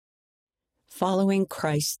following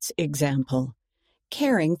Christ's example,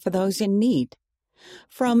 caring for those in need.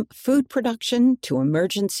 From food production to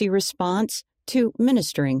emergency response to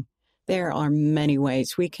ministering, there are many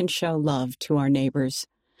ways we can show love to our neighbors.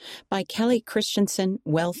 By Kelly Christensen,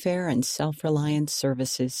 Welfare and Self-Reliance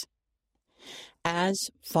Services.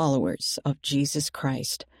 As followers of Jesus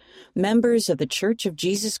Christ, members of the Church of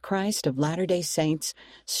Jesus Christ of Latter-day Saints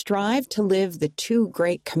strive to live the two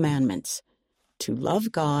great commandments, to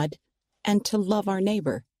love God and to love our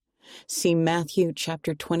neighbor. See Matthew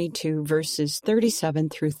chapter 22, verses 37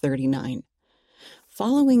 through 39.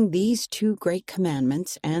 Following these two great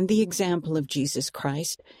commandments and the example of Jesus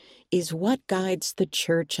Christ is what guides the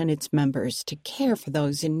church and its members to care for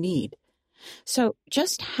those in need. So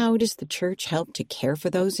just how does the church help to care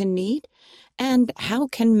for those in need? And how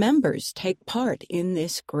can members take part in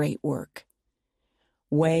this great work?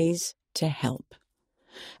 Ways to help.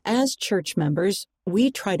 As church members,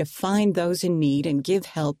 we try to find those in need and give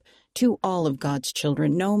help to all of God's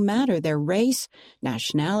children, no matter their race,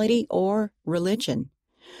 nationality, or religion.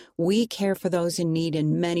 We care for those in need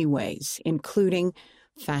in many ways, including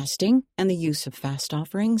fasting and the use of fast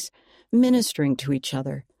offerings, ministering to each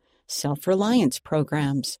other, self-reliance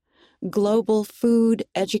programs, global food,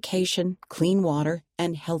 education, clean water,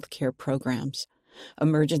 and healthcare programs,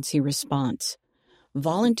 emergency response,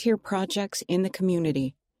 volunteer projects in the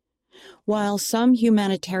community. While some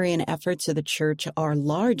humanitarian efforts of the church are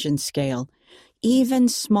large in scale, even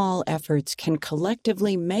small efforts can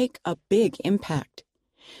collectively make a big impact.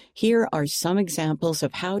 Here are some examples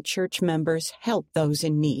of how church members help those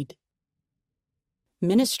in need.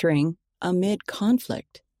 Ministering amid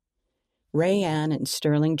conflict. Ray Ann and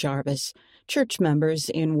Sterling Jarvis, church members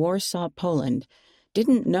in Warsaw, Poland,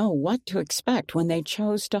 didn't know what to expect when they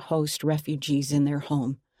chose to host refugees in their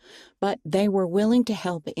home, but they were willing to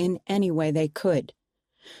help in any way they could.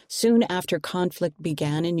 Soon after conflict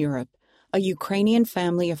began in Europe, a Ukrainian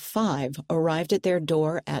family of 5 arrived at their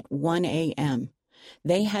door at 1 a.m.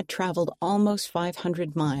 They had traveled almost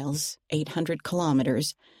 500 miles, 800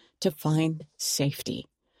 kilometers, to find safety.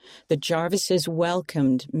 The Jarvises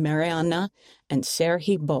welcomed Mariana and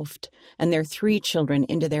Serhii Boft and their 3 children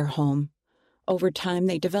into their home. Over time,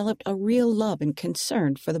 they developed a real love and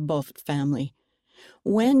concern for the Boft family.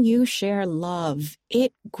 When you share love,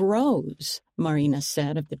 it grows, Marina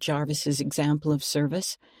said of the Jarvises' example of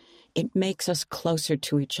service. It makes us closer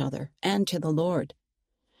to each other and to the Lord.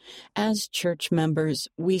 As church members,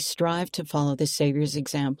 we strive to follow the Savior's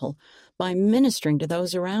example by ministering to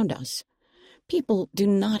those around us. People do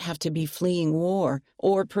not have to be fleeing war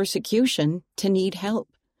or persecution to need help.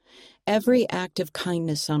 Every act of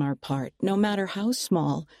kindness on our part, no matter how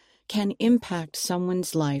small, can impact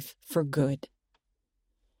someone's life for good.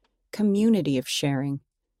 Community of sharing.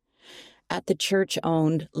 At the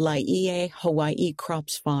church-owned Laie Hawaii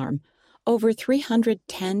Crops Farm, over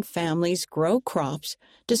 310 families grow crops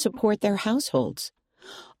to support their households.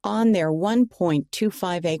 On their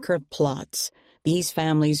 1.25-acre plots, these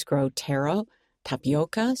families grow taro,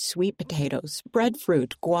 tapioca, sweet potatoes,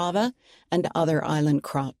 breadfruit, guava, and other island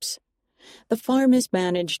crops. The farm is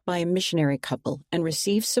managed by a missionary couple and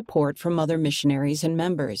receives support from other missionaries and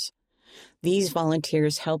members. These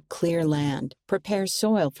volunteers help clear land, prepare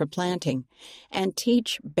soil for planting, and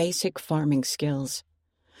teach basic farming skills.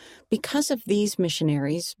 Because of these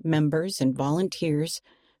missionaries, members, and volunteers,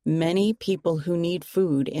 many people who need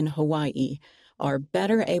food in Hawaii are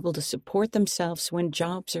better able to support themselves when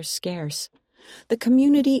jobs are scarce. The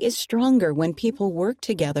community is stronger when people work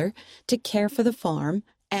together to care for the farm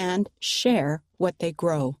and share what they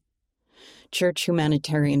grow. Church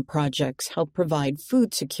humanitarian projects help provide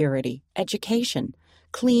food security, education,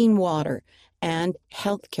 clean water, and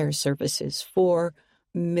healthcare services for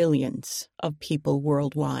millions of people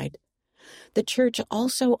worldwide. The church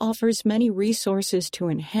also offers many resources to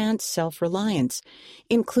enhance self-reliance,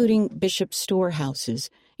 including bishop storehouses,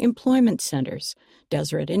 employment centers,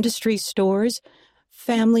 Deseret Industry stores,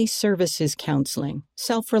 family services counseling,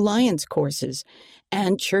 self-reliance courses,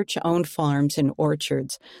 and church-owned farms and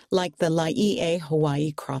orchards like the Laie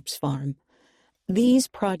Hawaii Crops Farm. These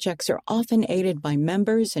projects are often aided by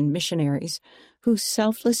members and missionaries whose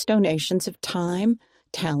selfless donations of time,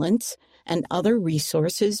 talents, and other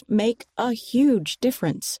resources make a huge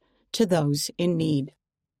difference to those in need.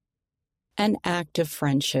 An act of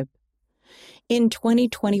friendship. In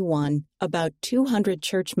 2021, about 200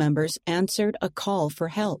 church members answered a call for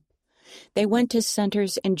help. They went to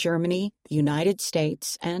centers in Germany, the United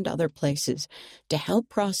States, and other places to help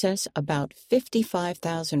process about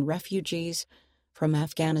 55,000 refugees from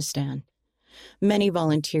Afghanistan. Many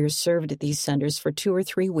volunteers served at these centers for 2 or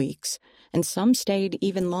 3 weeks, and some stayed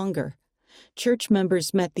even longer. Church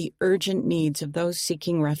members met the urgent needs of those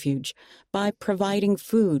seeking refuge by providing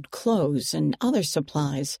food, clothes, and other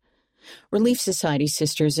supplies. Relief Society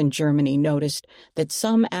sisters in Germany noticed that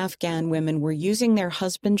some Afghan women were using their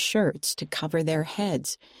husbands' shirts to cover their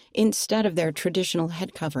heads instead of their traditional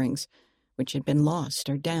head coverings, which had been lost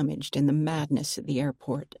or damaged in the madness at the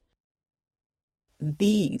airport.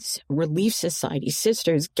 These Relief Society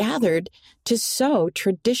sisters gathered to sew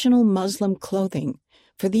traditional Muslim clothing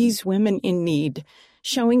for these women in need,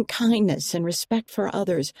 showing kindness and respect for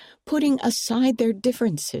others, putting aside their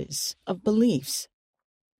differences of beliefs.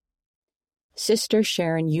 Sister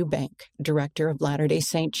Sharon Eubank, director of Latter-day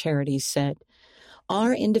Saint Charities, said,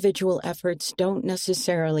 "Our individual efforts don't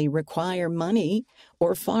necessarily require money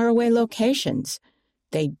or faraway locations.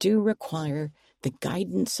 They do require the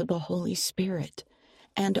guidance of the Holy Spirit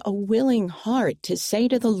and a willing heart to say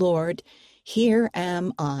to the Lord, 'Here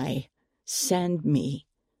am I, send me.'"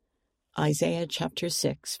 Isaiah chapter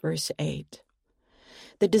 6, verse 8.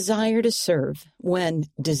 The desire to serve when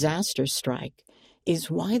disasters strike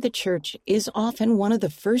is why the church is often one of the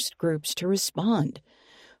first groups to respond,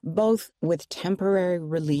 both with temporary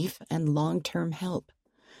relief and long-term help.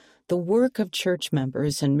 The work of church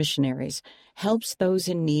members and missionaries helps those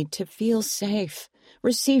in need to feel safe,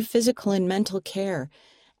 receive physical and mental care,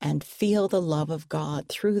 and feel the love of God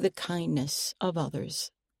through the kindness of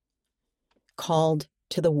others. Called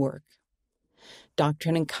to the work.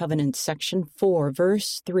 Doctrine and Covenants, section 4,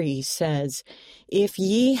 verse 3 says, "If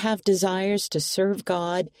ye have desires to serve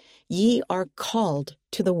God, ye are called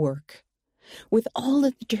to the work." With all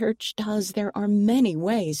that the church does, there are many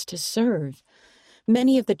ways to serve.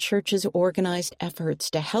 Many of the church's organized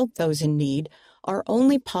efforts to help those in need are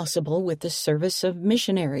only possible with the service of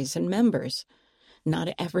missionaries and members.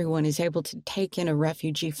 Not everyone is able to take in a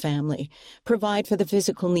refugee family, provide for the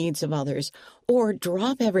physical needs of others, or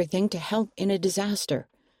drop everything to help in a disaster.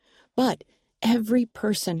 But every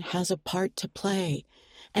person has a part to play,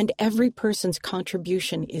 and every person's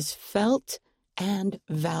contribution is felt and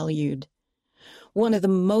valued. One of the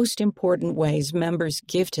most important ways members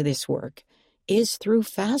give to this work is through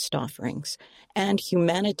fast offerings and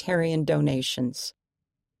humanitarian donations.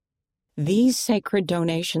 These sacred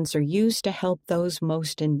donations are used to help those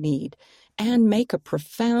most in need and make a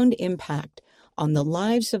profound impact on the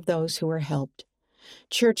lives of those who are helped.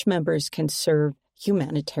 Church members can serve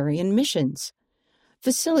humanitarian missions,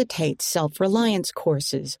 facilitate self-reliance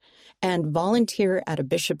courses, and volunteer at a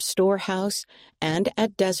Bishop's Storehouse and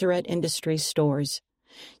at Deseret Industries stores.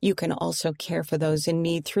 You can also care for those in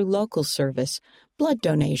need through local service, blood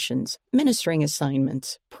donations, ministering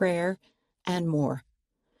assignments, prayer, and more.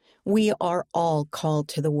 We are all called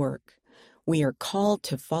to the work. We are called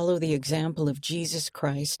to follow the example of Jesus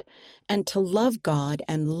Christ and to love God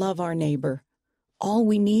and love our neighbor. All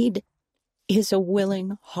we need is a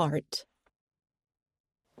willing heart.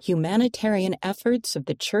 Humanitarian efforts of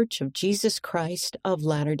the Church of Jesus Christ of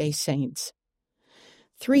Latter-day Saints.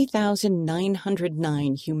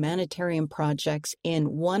 3,909 humanitarian projects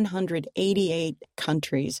in 188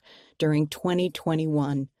 countries during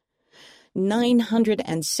 2021.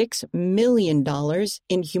 $906 million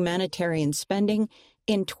in humanitarian spending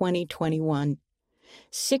in 2021.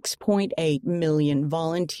 6.8 million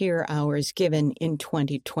volunteer hours given in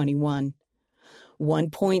 2021.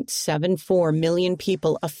 1.74 million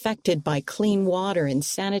people affected by clean water and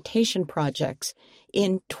sanitation projects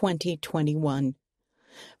in 2021.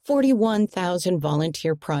 41,000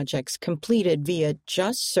 volunteer projects completed via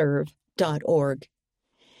justserve.org.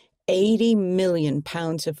 80 million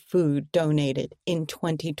pounds of food donated in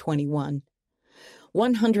 2021.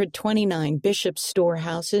 129 Bishop's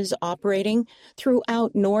Storehouses operating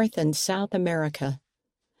throughout North and South America.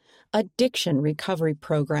 Addiction recovery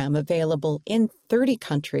program available in 30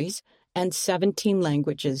 countries and 17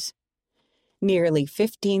 languages. Nearly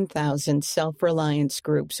 15,000 self-reliance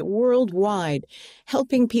groups worldwide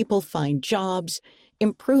helping people find jobs,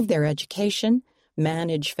 improve their education,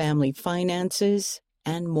 manage family finances,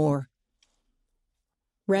 and more.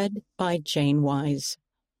 Read by Jane Wise.